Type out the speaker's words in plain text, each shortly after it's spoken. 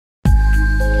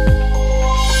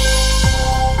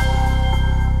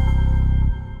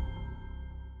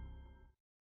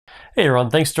Hey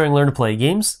everyone, thanks for joining Learn to Play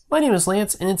Games. My name is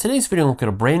Lance, and in today's video, we'll look at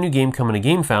a brand new game coming to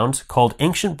Gamefound called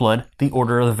Ancient Blood: The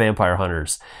Order of the Vampire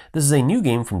Hunters. This is a new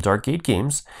game from Darkgate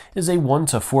Games. It is a 1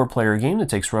 to 4 player game that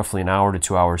takes roughly an hour to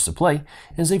 2 hours to play,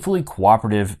 and is a fully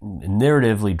cooperative,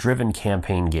 narratively driven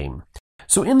campaign game.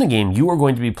 So in the game, you are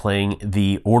going to be playing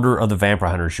the Order of the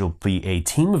Vampire Hunters. You'll be a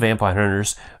team of vampire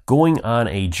hunters going on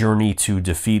a journey to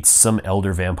defeat some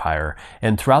elder vampire.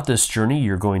 And throughout this journey,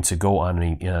 you're going to go on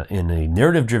in a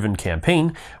narrative-driven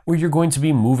campaign where you're going to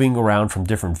be moving around from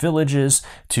different villages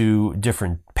to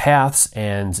different paths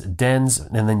and dens,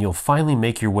 and then you'll finally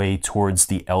make your way towards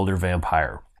the elder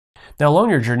vampire. Now, along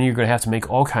your journey, you're going to have to make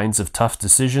all kinds of tough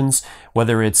decisions,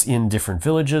 whether it's in different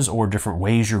villages or different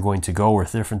ways you're going to go or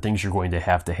different things you're going to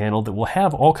have to handle that will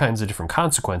have all kinds of different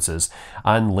consequences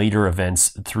on later events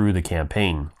through the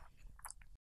campaign.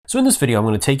 So in this video, I'm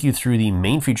going to take you through the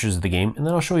main features of the game, and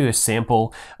then I'll show you a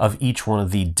sample of each one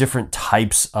of the different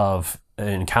types of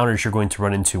encounters you're going to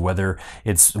run into, whether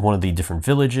it's one of the different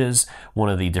villages, one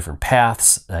of the different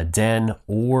paths, a den,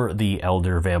 or the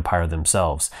elder vampire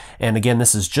themselves. And again,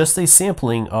 this is just a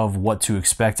sampling of what to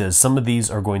expect, as some of these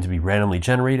are going to be randomly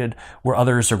generated, where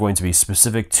others are going to be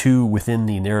specific to within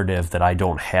the narrative that I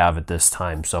don't have at this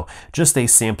time. So just a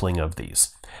sampling of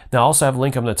these. Now, I also have a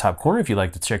link up in the top corner if you'd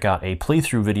like to check out a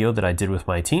playthrough video that I did with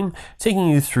my team, taking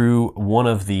you through one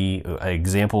of the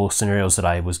example scenarios that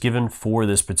I was given for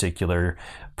this particular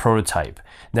prototype.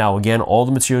 Now, again, all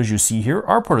the materials you see here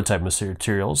are prototype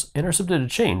materials and are subject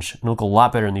to change and look a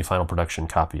lot better in the final production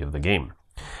copy of the game.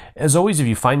 As always, if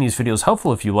you find these videos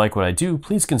helpful, if you like what I do,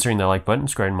 please consider that like button,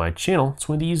 subscribe to my channel. It's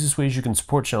one of the easiest ways you can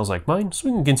support channels like mine so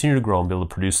we can continue to grow and be able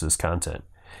to produce this content.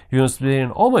 If you want to stay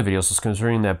in all my videos, just consider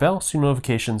ringing that bell so you get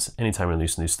notifications anytime I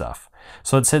release new stuff.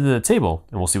 So let's head to the table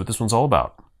and we'll see what this one's all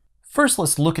about. First,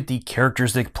 let's look at the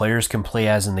characters that players can play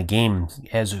as in the game,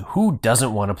 as who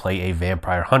doesn't want to play a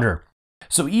vampire hunter.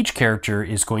 So each character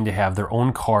is going to have their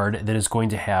own card that is going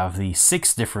to have the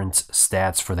 6 different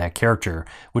stats for that character,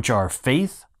 which are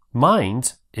faith,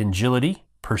 mind, agility,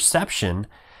 perception,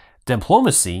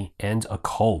 diplomacy, and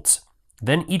occult.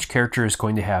 Then each character is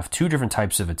going to have 2 different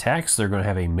types of attacks. They're going to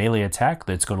have a melee attack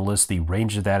that's going to list the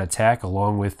range of that attack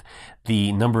along with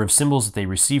the number of symbols that they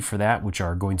receive for that, which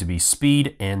are going to be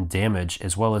speed and damage,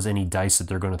 as well as any dice that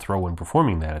they're going to throw when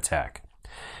performing that attack.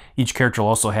 Each character will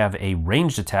also have a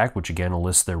ranged attack, which again will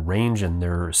list their range and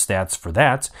their stats for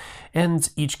that. And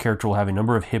each character will have a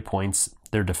number of hit points,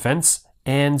 their defense,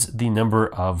 and the number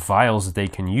of vials that they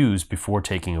can use before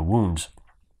taking a wound.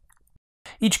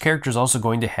 Each character is also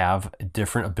going to have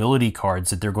different ability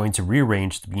cards that they're going to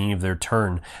rearrange at the beginning of their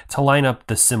turn to line up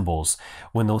the symbols.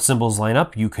 When those symbols line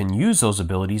up, you can use those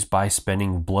abilities by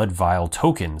spending blood vial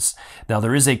tokens. Now,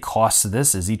 there is a cost to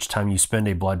this, as each time you spend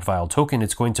a blood vial token,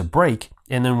 it's going to break,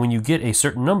 and then when you get a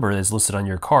certain number that's listed on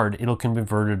your card, it'll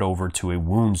convert it over to a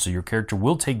wound, so your character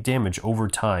will take damage over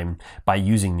time by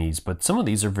using these, but some of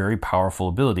these are very powerful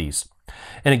abilities.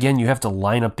 And again, you have to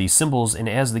line up these symbols, and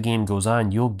as the game goes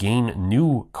on, you'll gain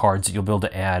new cards that you'll be able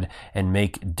to add and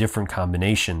make different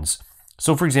combinations.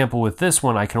 So for example, with this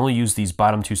one, I can only use these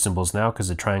bottom 2 symbols now because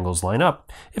the triangles line up.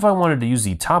 If I wanted to use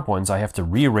the top ones, I have to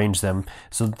rearrange them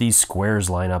so that these squares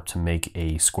line up to make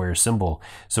a square symbol.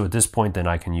 So at this point, then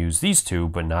I can use these 2,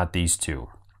 but not these 2.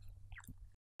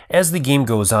 As the game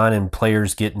goes on and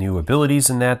players get new abilities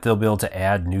in that, they'll be able to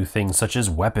add new things such as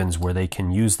weapons where they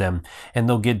can use them, and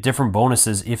they'll get different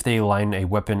bonuses if they line a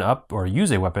weapon up or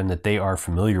use a weapon that they are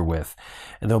familiar with.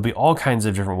 And there'll be all kinds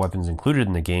of different weapons included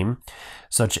in the game,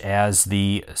 such as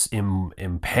the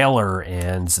impaler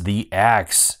and the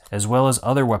axe, as well as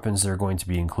other weapons that are going to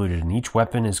be included. And each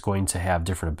weapon is going to have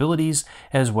different abilities,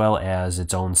 as well as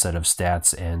its own set of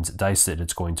stats and dice that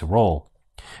it's going to roll.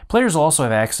 Players will also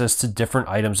have access to different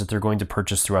items that they're going to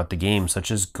purchase throughout the game,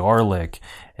 such as garlic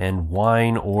and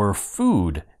wine or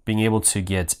food, being able to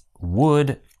get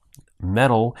wood,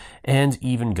 metal, and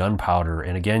even gunpowder.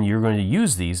 And again, you're going to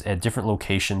use these at different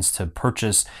locations to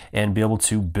purchase and be able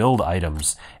to build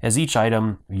items, as each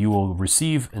item you will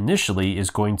receive initially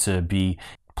is going to be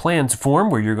planned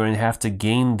form where you're going to have to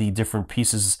gain the different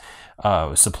pieces,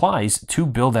 supplies to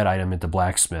build that item at the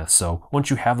blacksmith. So once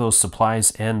you have those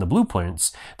supplies and the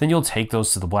blueprints, then you'll take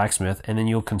those to the blacksmith and then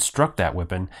you'll construct that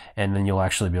weapon and then you'll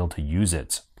actually be able to use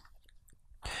it.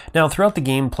 Now, throughout the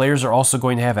game, players are also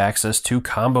going to have access to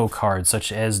combo cards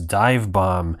such as Dive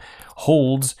Bomb,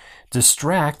 Hold,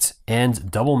 Distract,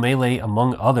 and Double Melee,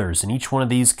 among others. And each one of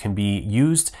these can be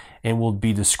used and will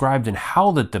be described in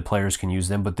how that the players can use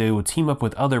them, but they will team up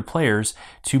with other players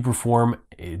to perform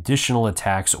additional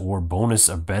attacks or bonus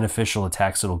or beneficial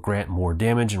attacks that'll grant more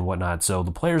damage and whatnot. So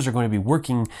the players are going to be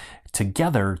working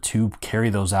together to carry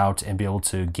those out and be able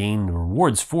to gain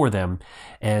rewards for them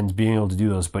and being able to do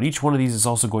those. But each one of these is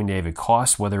also going to have a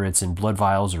cost, whether it's in blood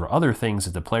vials or other things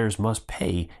that the players must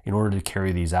pay in order to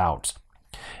carry these out.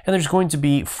 And there's going to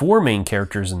be 4 main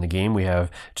characters in the game. We have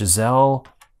Giselle,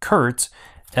 Kurt,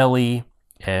 Ellie,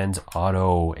 and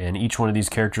Otto, and each one of these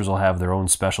characters will have their own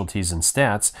specialties and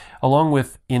stats. Along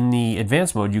with, in the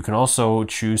advanced mode, you can also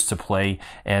choose to play,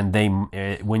 and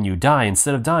when you die,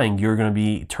 instead of dying, you're going to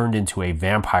be turned into a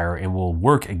vampire and will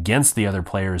work against the other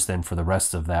players then for the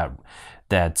rest of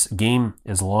that game.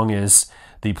 As long as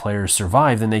the players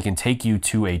survive, then they can take you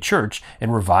to a church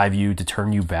and revive you to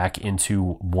turn you back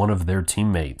into one of their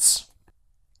teammates.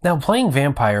 Now, playing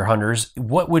Vampire Hunters,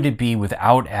 what would it be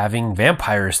without having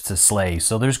vampires to slay?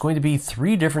 So there's going to be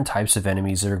 3 different types of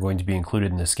enemies that are going to be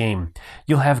included in this game.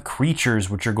 You'll have creatures,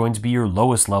 which are going to be your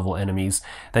lowest level enemies.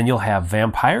 Then you'll have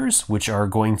vampires, which are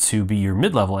going to be your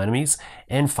mid-level enemies.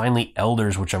 And finally,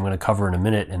 elders, which I'm going to cover in a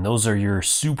minute. And those are your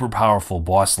super powerful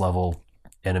boss level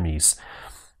enemies.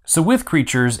 So with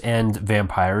creatures and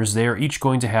vampires, they are each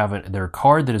going to have their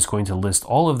card that is going to list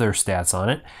all of their stats on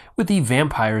it. With the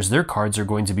vampires, their cards are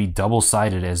going to be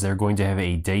double-sided, as they're going to have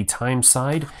a daytime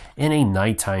side and a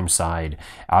nighttime side.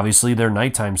 Obviously, their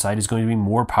nighttime side is going to be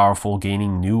more powerful,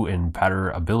 gaining new and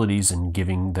better abilities and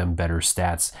giving them better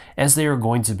stats, as they are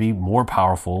going to be more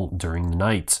powerful during the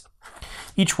night.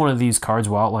 Each one of these cards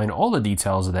will outline all the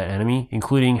details of that enemy,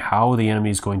 including how the enemy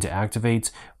is going to activate,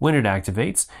 when it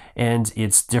activates, and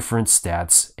its different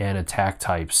stats and attack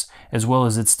types, as well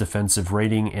as its defensive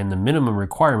rating and the minimum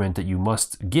requirement that you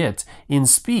must get in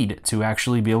speed to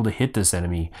actually be able to hit this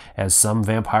enemy, as some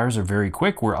vampires are very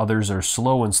quick, where others are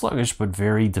slow and sluggish but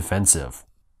very defensive.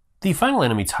 The final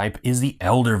enemy type is the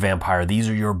Elder Vampire. These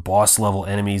are your boss level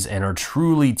enemies and are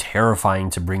truly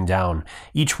terrifying to bring down.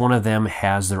 Each one of them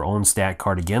has their own stat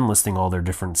card, again listing all their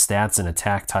different stats and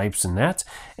attack types and that.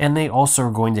 And they also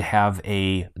are going to have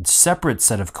a separate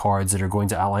set of cards that are going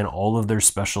to outline all of their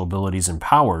special abilities and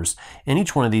powers. And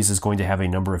each one of these is going to have a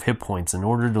number of hit points. In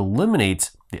order to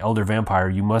eliminate the Elder Vampire,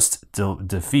 you must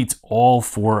defeat all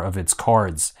 4 of its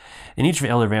cards. And each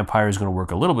Elder Vampire is going to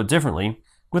work a little bit differently.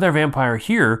 With our vampire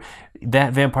here,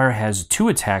 that vampire has 2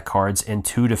 attack cards and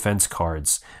 2 defense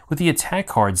cards. With the attack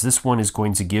cards, this one is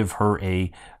going to give her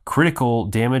a critical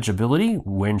damage ability.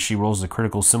 When she rolls a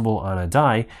critical symbol on a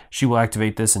die, she will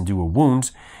activate this and do a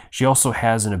wound. She also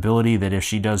has an ability that if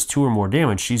she does 2 or more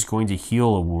damage, she's going to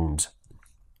heal a wound.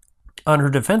 On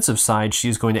her defensive side, she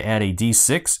is going to add a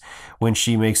d6 when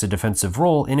she makes a defensive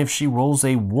roll, and if she rolls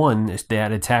a 1,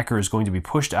 that attacker is going to be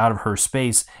pushed out of her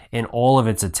space, and all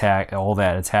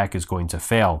that attack is going to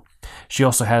fail. She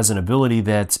also has an ability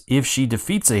that if she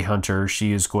defeats a hunter,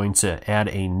 she is going to add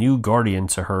a new guardian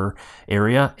to her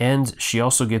area, and she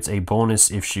also gets a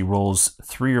bonus if she rolls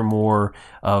 3 or more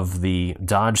of the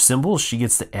dodge symbols. She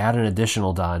gets to add an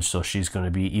additional dodge, so she's going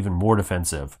to be even more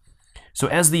defensive. So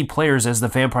as the players, as the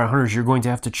Vampire Hunters, you're going to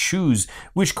have to choose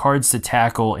which cards to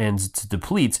tackle and to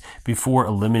deplete before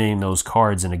eliminating those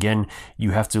cards. And again,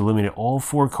 you have to eliminate all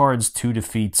 4 cards to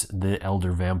defeat the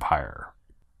Elder Vampire.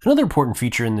 Another important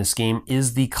feature in this game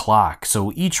is the clock.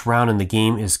 So each round in the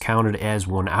game is counted as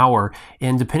 1 hour,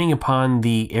 and depending upon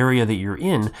the area that you're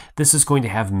in, this is going to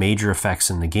have major effects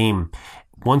in the game.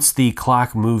 Once the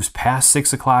clock moves past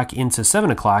 6 o'clock into 7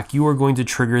 o'clock, you are going to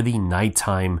trigger the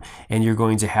nighttime, and you're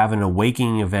going to have an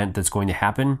awakening event that's going to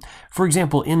happen. For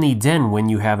example, in the den, when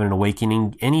you have an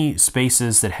awakening, any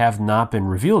spaces that have not been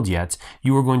revealed yet,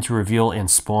 you are going to reveal and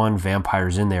spawn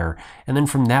vampires in there. And then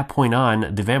from that point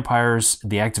on,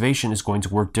 the activation is going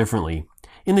to work differently.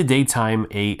 In the daytime,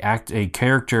 a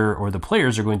character or the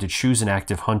players are going to choose an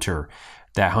active hunter.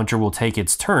 That hunter will take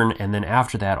its turn, and then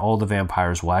after that, all the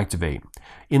vampires will activate.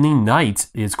 In the night,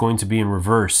 it's going to be in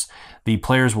reverse. The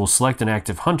players will select an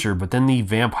active hunter, but then the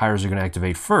vampires are going to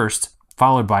activate first,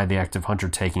 followed by the active hunter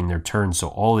taking their turn, so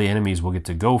all the enemies will get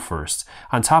to go first.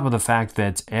 On top of the fact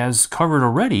that, as covered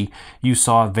already, you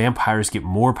saw vampires get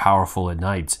more powerful at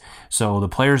night. So the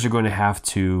players are going to have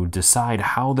to decide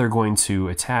how they're going to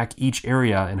attack each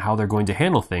area and how they're going to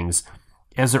handle things,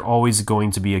 as they're always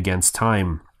going to be against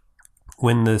time.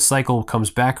 When the cycle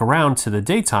comes back around to the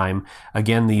daytime,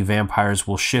 again, the vampires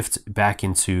will shift back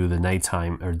into the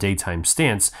nighttime or daytime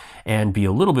stance and be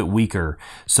a little bit weaker.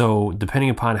 So depending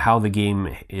upon how the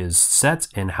game is set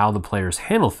and how the players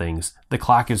handle things, the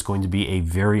clock is going to be a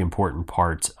very important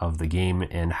part of the game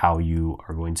and how you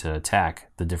are going to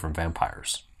attack the different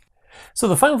vampires. So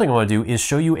the final thing I want to do is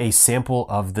show you a sample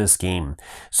of this game.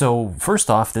 So first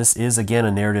off, this is again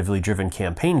a narratively driven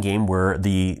campaign game where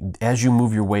as you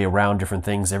move your way around different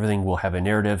things, everything will have a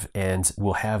narrative and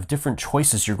will have different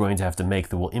choices you're going to have to make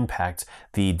that will impact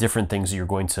the different things that you're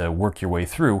going to work your way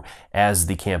through as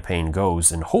the campaign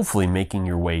goes, and hopefully making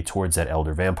your way towards that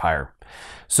elder vampire.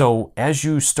 So as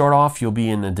you start off, you'll be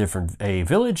in a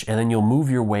village, and then you'll move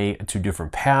your way to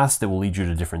different paths that will lead you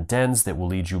to different dens that will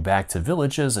lead you back to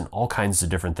villages and all kinds of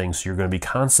different things. So you're going to be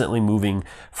constantly moving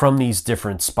from these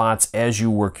different spots as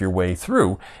you work your way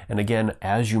through. And again,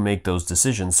 as you make those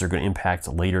decisions, they're going to impact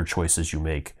later choices you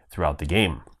make throughout the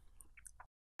game.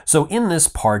 So in this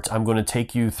part, I'm going to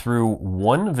take you through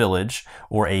one village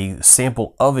or a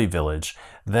sample of a village.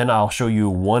 Then I'll show you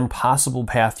one possible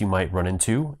path you might run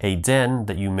into, a den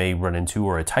that you may run into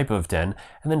or a type of den,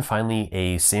 and then finally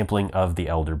a sampling of the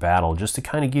Elder Battle, just to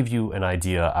kind of give you an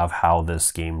idea of how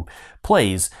this game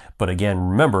plays. But again,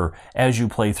 remember, as you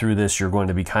play through this, you're going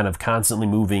to be kind of constantly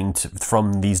moving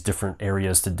from these different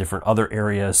areas to different other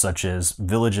areas, such as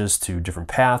villages to different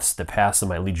paths, the paths that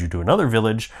might lead you to another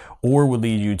village or would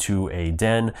lead you to a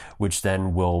den, which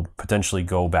then will potentially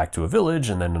go back to a village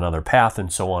and then another path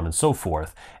and so on and so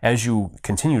forth, as you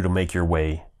continue to make your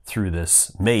way through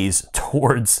this maze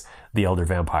towards the Elder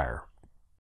Vampire.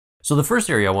 So the first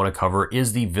area I want to cover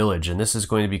is the village, and this is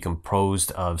going to be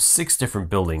composed of 6 different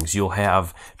buildings. You'll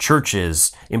have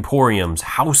churches, emporiums,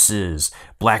 houses,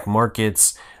 black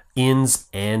markets, inns,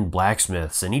 and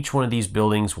blacksmiths, and each one of these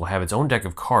buildings will have its own deck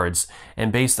of cards,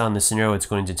 and based on the scenario, it's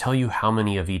going to tell you how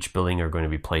many of each building are going to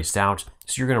be placed out.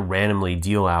 So you're going to randomly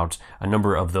deal out a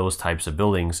number of those types of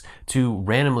buildings to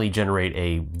randomly generate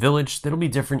a village that'll be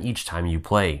different each time you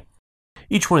play.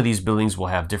 Each one of these buildings will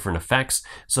have different effects,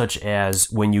 such as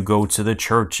when you go to the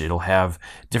church, it'll have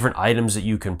different items that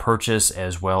you can purchase,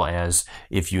 as well as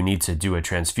if you need to do a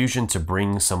transfusion to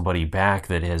bring somebody back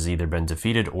that has either been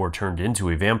defeated or turned into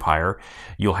a vampire,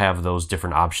 you'll have those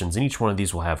different options, and each one of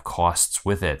these will have costs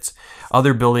with it.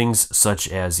 Other buildings, such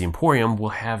as the Emporium, will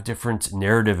have different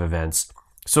narrative events.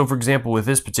 So for example, with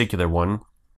this particular one,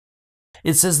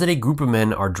 it says that a group of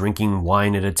men are drinking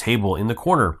wine at a table in the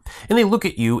corner, and they look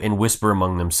at you and whisper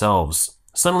among themselves.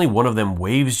 Suddenly, one of them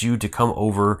waves you to come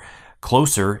over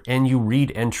closer, and you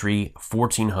read entry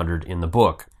 1400 in the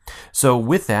book. So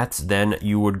with that, then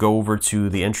you would go over to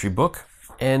the entry book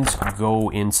and go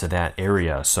into that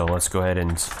area. So let's go ahead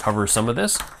and cover some of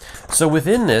this. So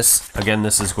within this, again,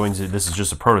 this is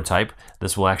just a prototype.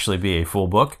 This will actually be a full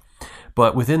book,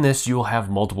 but within this, you'll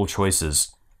have multiple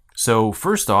choices. So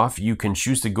first off, you can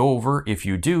choose to go over. If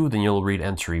you do, then you'll read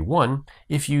entry 1.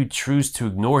 If you choose to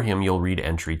ignore him, you'll read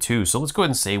entry 2. So let's go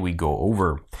ahead and say we go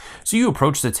over. So you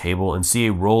approach the table and see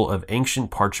a roll of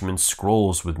ancient parchment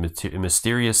scrolls with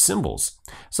mysterious symbols.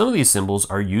 Some of these symbols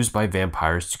are used by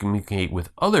vampires to communicate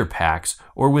with other packs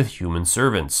or with human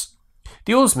servants.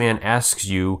 The oldest man asks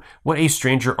you what a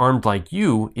stranger armed like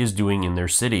you is doing in their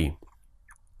city.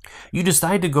 You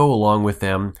decide to go along with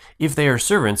them. If they are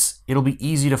servants, it'll be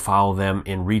easy to follow them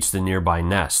and reach the nearby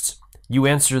nests. You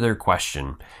answer their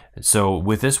question. So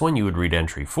with this one, you would read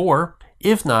entry 4.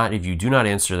 If not, if you do not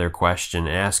answer their question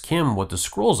and ask him what the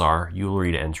scrolls are, you will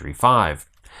read entry 5.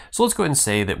 So let's go ahead and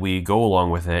say that we go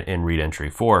along with it and read entry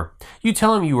 4. You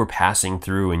tell him you were passing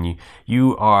through and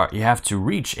you have to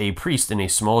reach a priest in a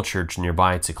small church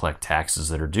nearby to collect taxes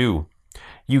that are due.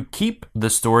 You keep the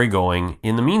story going.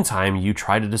 In the meantime, you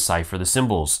try to decipher the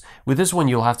symbols. With this one,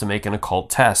 you'll have to make an occult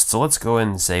test. So let's go ahead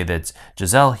and say that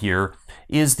Giselle here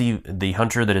is the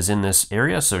hunter that is in this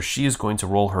area. So she is going to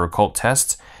roll her occult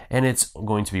test, and it's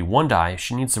going to be 1 die.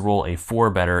 She needs to roll a 4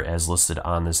 better as listed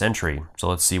on this entry. So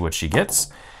let's see what she gets.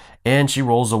 And she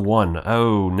rolls a 1.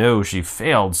 Oh no, she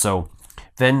failed. So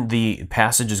then the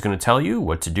passage is going to tell you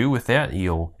what to do with that.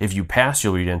 If you pass,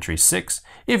 you'll read entry 6.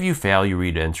 If you fail, you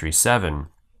read entry 7.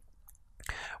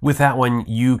 With that one,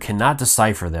 you cannot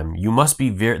decipher them. They must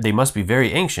be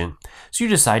very ancient. So you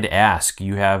decide to ask.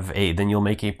 Then you'll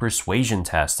make a persuasion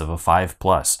test of a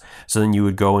 5+. So then you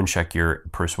would go and check your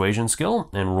persuasion skill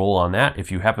and roll on that.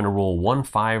 If you happen to roll 1,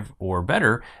 5 or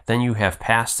better, then you have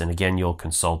passed, and again, you'll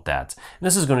consult that. And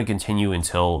this is going to continue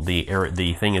until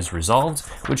the thing is resolved,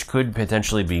 which could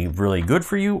potentially be really good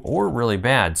for you or really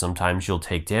bad. Sometimes you'll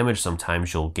take damage,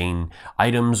 sometimes you'll gain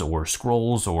items or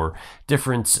scrolls or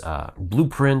different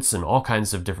blueprints and all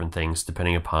kinds of different things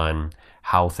depending upon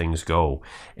how things go.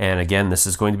 And again, this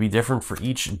is going to be different for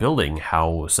each building,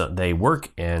 how they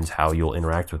work and how you'll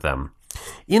interact with them.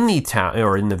 In the town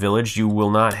or in the village, you will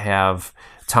not have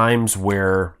times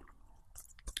where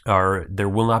there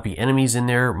will not be enemies in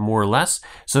there, more or less.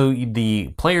 So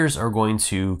the players are going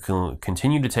to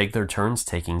continue to take their turns,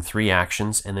 taking 3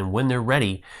 actions, and then when they're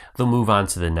ready, they'll move on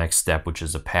to the next step, which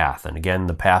is a path. And again,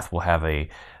 the path will have a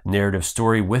narrative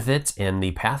story with it, and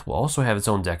the path will also have its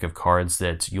own deck of cards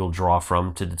that you'll draw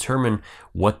from to determine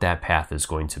what that path is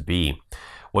going to be.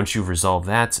 Once you've resolved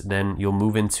that, then you'll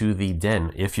move into the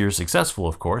den, if you're successful,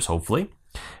 of course, hopefully.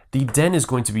 The den is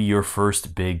going to be your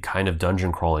first big kind of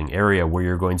dungeon crawling area where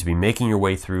you're going to be making your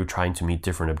way through, trying to meet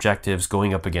different objectives,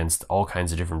 going up against all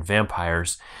kinds of different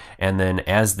vampires. And then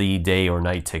as the day or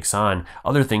night ticks on,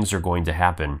 other things are going to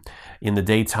happen. In the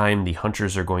daytime, the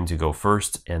hunters are going to go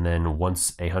first, and then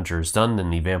once a hunter is done, then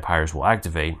the vampires will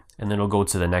activate, and then it'll go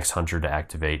to the next hunter to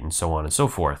activate, and so on and so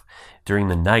forth. During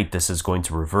the night, this is going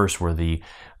to reverse, where the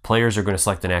players are going to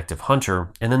select an active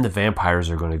hunter, and then the vampires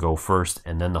are going to go first,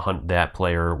 and then that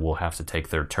player will have to take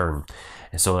their turn.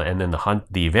 And then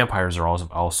the vampires are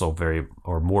also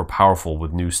more powerful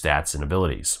with new stats and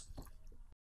abilities.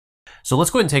 So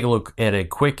let's go ahead and take a look at a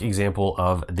quick example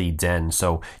of the den.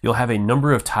 So you'll have a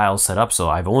number of tiles set up. So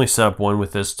I've only set up one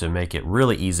with this to make it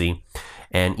really easy.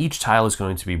 And each tile is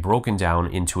going to be broken down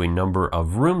into a number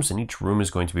of rooms, and each room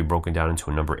is going to be broken down into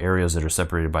a number of areas that are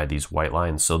separated by these white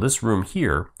lines. So this room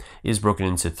here is broken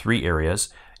into 3 areas,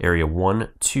 area 1,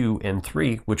 2, and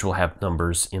 3, which will have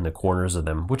numbers in the corners of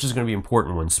them, which is going to be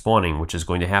important when spawning, which is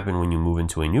going to happen when you move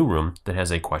into a new room that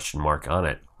has a question mark on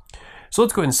it. So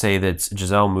let's go ahead and say that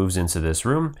Giselle moves into this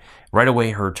room. Right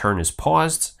away, her turn is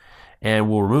paused, and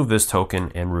we'll remove this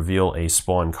token and reveal a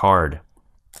spawn card.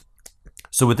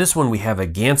 So with this one, we have a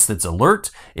Gantz that's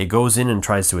alert. It goes in and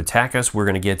tries to attack us. We're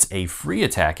going to get a free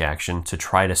attack action to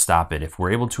try to stop it. If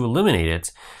we're able to eliminate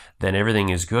it, then everything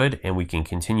is good and we can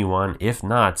continue on. If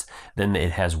not, then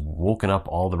it has woken up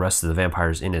all the rest of the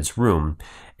vampires in its room,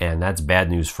 and that's bad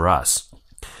news for us.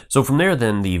 So from there,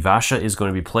 then the Vasha is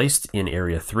going to be placed in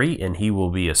area 3, and he will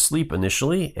be asleep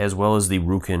initially, as well as the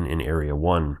Rukin in area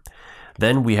 1.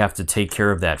 Then we have to take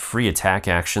care of that free attack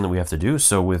action that we have to do.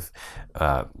 So with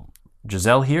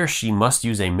Giselle here, she must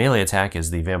use a melee attack as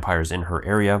the vampire is in her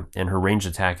area, and her ranged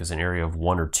attack is an area of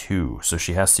 1 or 2. So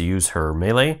she has to use her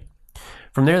melee.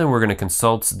 From there, then we're going to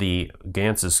consult the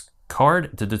Gantz's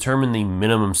card to determine the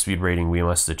minimum speed rating we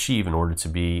must achieve in order to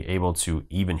be able to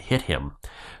even hit him.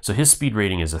 So his speed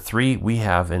rating is a 3. We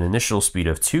have an initial speed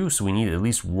of 2, so we need at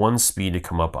least 1 speed to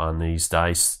come up on these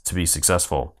dice to be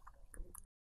successful.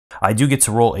 I do get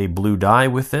to roll a blue die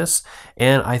with this,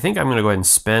 and I think I'm going to go ahead and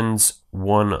spend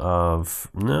one of...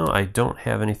 No, I don't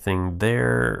have anything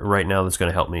there right now that's going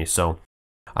to help me, so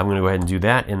I'm going to go ahead and do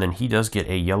that, and then he does get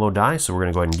a yellow die, so we're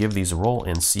going to go ahead and give these a roll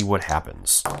and see what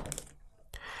happens.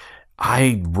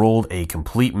 I rolled a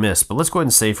complete miss, but let's go ahead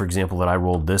and say, for example, that I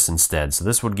rolled this instead. So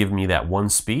this would give me that 1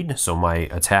 speed, so my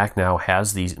attack now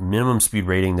has the minimum speed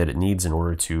rating that it needs in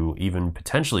order to even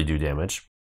potentially do damage.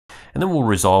 And then we'll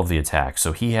resolve the attack.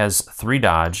 So he has 3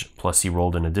 dodge, plus he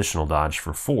rolled an additional dodge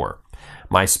for 4.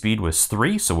 My speed was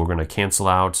 3, so we're going to cancel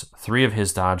out 3 of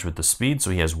his dodge with the speed, so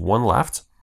he has 1 left.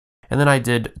 And then I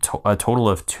did a total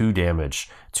of 2 damage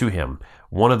to him.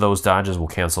 One of those dodges will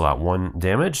cancel out 1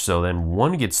 damage, so then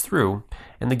 1 gets through,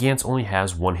 and the Gantz only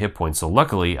has 1 hit point. So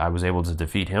luckily, I was able to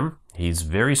defeat him. He's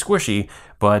very squishy,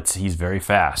 but he's very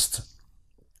fast.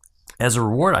 As a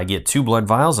reward, I get 2 blood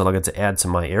vials that I'll get to add to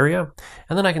my area,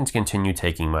 and then I can continue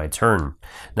taking my turn.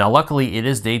 Now, luckily, it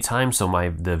is daytime, so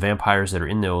the vampires that are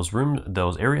in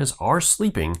those areas are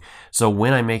sleeping, so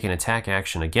when I make an attack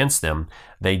action against them,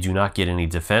 they do not get any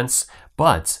defense,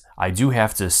 but I do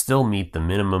have to still meet the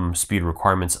minimum speed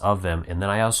requirements of them, and then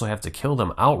I also have to kill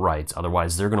them outright,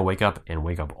 otherwise they're going to wake up and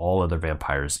wake up all other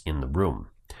vampires in the room.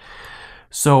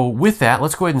 So with that,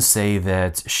 let's go ahead and say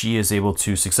that she is able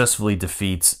to successfully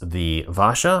defeat the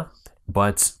Vasha,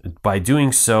 but by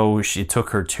doing so, she took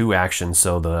her 2 actions,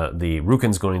 so the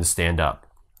Rukin's going to stand up.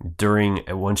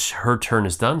 Once her turn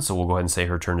is done, so we'll go ahead and say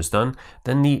her turn is done,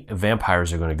 then the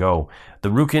vampires are going to go. The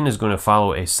Rukin is going to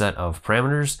follow a set of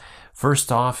parameters.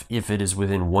 First off, if it is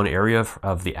within 1 area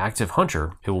of the active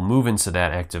hunter, it will move into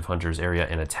that active hunter's area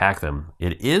and attack them.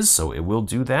 It is, so it will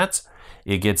do that.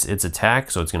 It gets its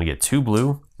attack, so it's going to get 2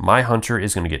 blue. My hunter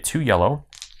is going to get 2 yellow.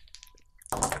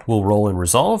 We'll roll and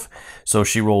resolve. So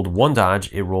she rolled 1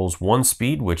 dodge. It rolls 1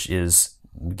 speed, which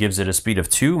gives it a speed of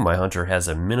 2. My hunter has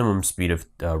a minimum speed of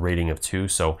rating of 2,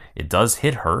 so it does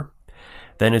hit her.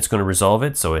 Then it's going to resolve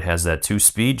it, so it has that 2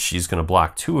 speed. She's going to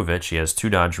block 2 of it. She has 2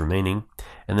 dodge remaining,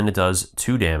 and then it does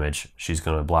 2 damage. She's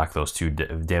going to block those 2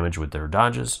 damage with her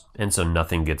dodges, and so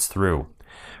nothing gets through.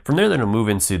 From there, they're going to move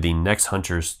into the next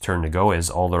hunter's turn to go, as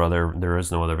there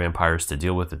is no other vampires to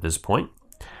deal with at this point.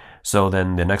 So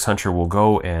then the next hunter will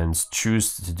go and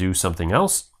choose to do something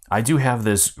else. I do have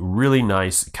this really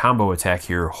nice combo attack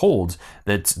here, hold,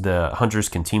 that the hunters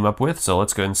can team up with. So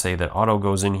let's go ahead and say that Otto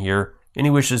goes in here and he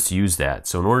wishes to use that.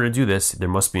 So in order to do this, there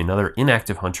must be another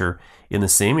inactive hunter in the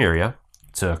same area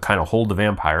to kind of hold the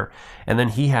vampire. And then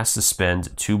he has to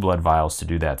spend 2 blood vials to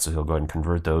do that. So he'll go ahead and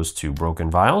convert those to broken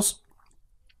vials.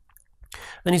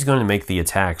 Then he's going to make the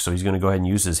attack. So he's going to go ahead and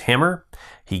use his hammer.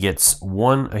 He gets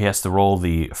one, he has to roll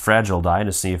the fragile die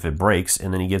to see if it breaks.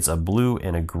 And then he gets a blue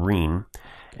and a green.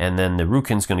 And then the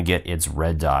Rukin's going to get its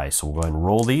red die. So we'll go ahead and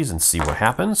roll these and see what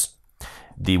happens.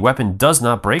 The weapon does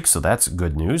not break, so that's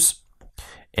good news.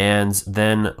 And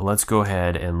then let's go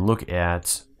ahead and look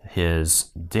at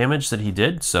his damage that he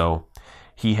did. So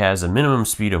he has a minimum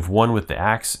speed of 1 with the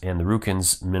axe, and the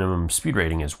Rukin's minimum speed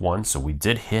rating is 1, so we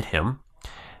did hit him.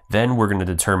 Then we're going to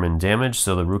determine damage.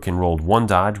 So the Rukin rolled 1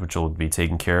 dodge, which will be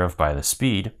taken care of by the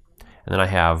speed. And then I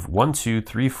have 1, 2,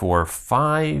 3, 4,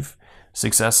 5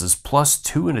 successes plus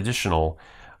 2 additional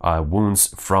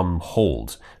wounds from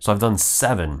hold. So I've done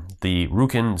 7. The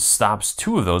Rukin stops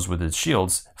 2 of those with its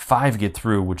shields. 5 get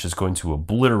through, which is going to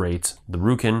obliterate the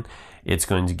Rukin. It's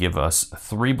going to give us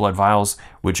 3 blood vials,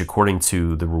 which according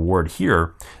to the reward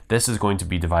here, this is going to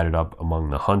be divided up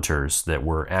among the hunters that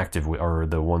were active, or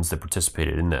the ones that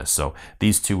participated in this. So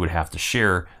these 2 would have to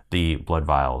share the blood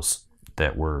vials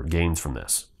that were gained from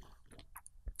this.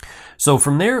 So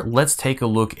from there, let's take a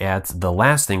look at the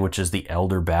last thing, which is the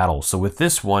Elder Battle. So with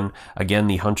this one, again,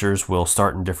 the hunters will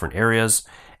start in different areas,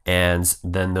 and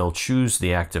then they'll choose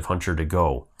the active hunter to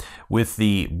go. With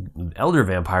the Elder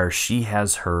Vampire, she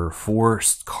has her 4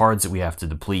 cards that we have to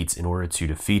deplete in order to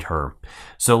defeat her.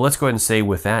 So let's go ahead and say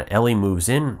with that, Ellie moves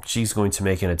in. She's going to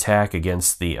make an attack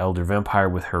against the Elder Vampire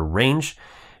with her range.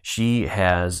 She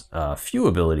has a few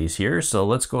abilities here, so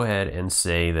let's go ahead and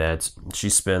say that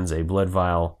she spends a blood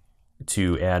vial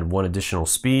to add 1 additional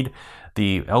speed.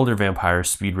 The Elder Vampire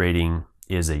speed rating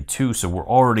is a 2, so we're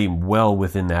already well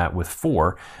within that with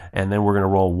 4, and then we're going to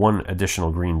roll 1 additional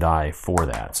green die for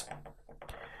that.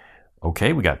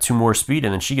 Okay, we got 2 more speed,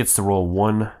 and then she gets to roll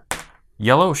 1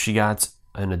 yellow. She got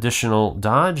an additional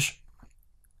dodge,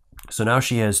 so now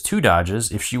she has 2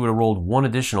 dodges. If she would have rolled 1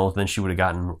 additional, then she would have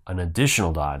gotten an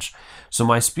additional dodge. So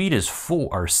my speed is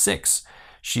 6.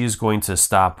 She is going to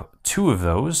stop 2 of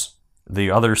those.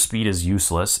 The other speed is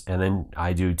useless, and then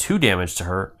I do 2 damage to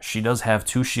her. She does have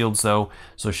 2 shields though,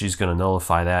 so she's going to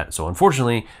nullify that. So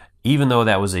unfortunately, even though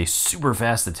that was a super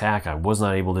fast attack, I was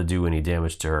not able to do any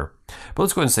damage to her. But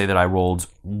let's go ahead and say that I rolled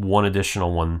one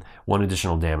additional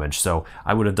damage. So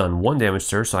I would have done 1 damage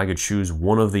to her, so I could choose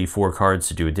one of the 4 cards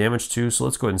to do a damage to. So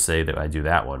let's go ahead and say that I do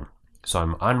that one. So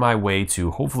I'm on my way to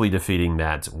hopefully defeating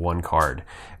that 1 card.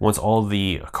 Once all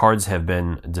the cards have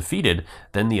been defeated,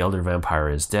 then the Elder Vampire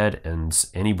is dead, and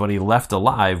anybody left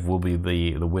alive will be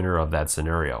the winner of that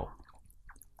scenario.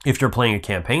 If you're playing a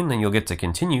campaign, then you'll get to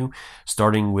continue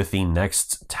starting with the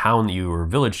next town or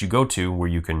village you go to, where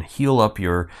you can heal up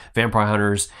your vampire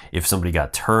hunters. If somebody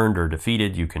got turned or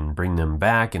defeated, you can bring them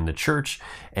back in the church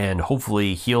and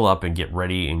hopefully heal up and get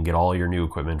ready and get all your new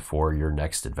equipment for your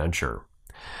next adventure.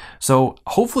 So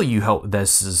hopefully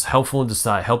this is helpful in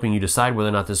helping you decide whether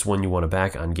or not this is one you want to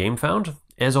back on Gamefound.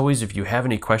 As always, if you have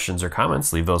any questions or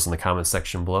comments, leave those in the comments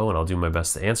section below and I'll do my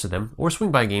best to answer them. Or swing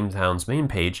by Gamefound's main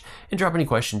page and drop any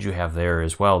questions you have there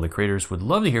as well. The creators would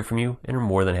love to hear from you and are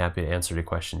more than happy to answer the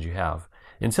questions you have.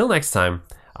 Until next time,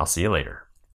 I'll see you later.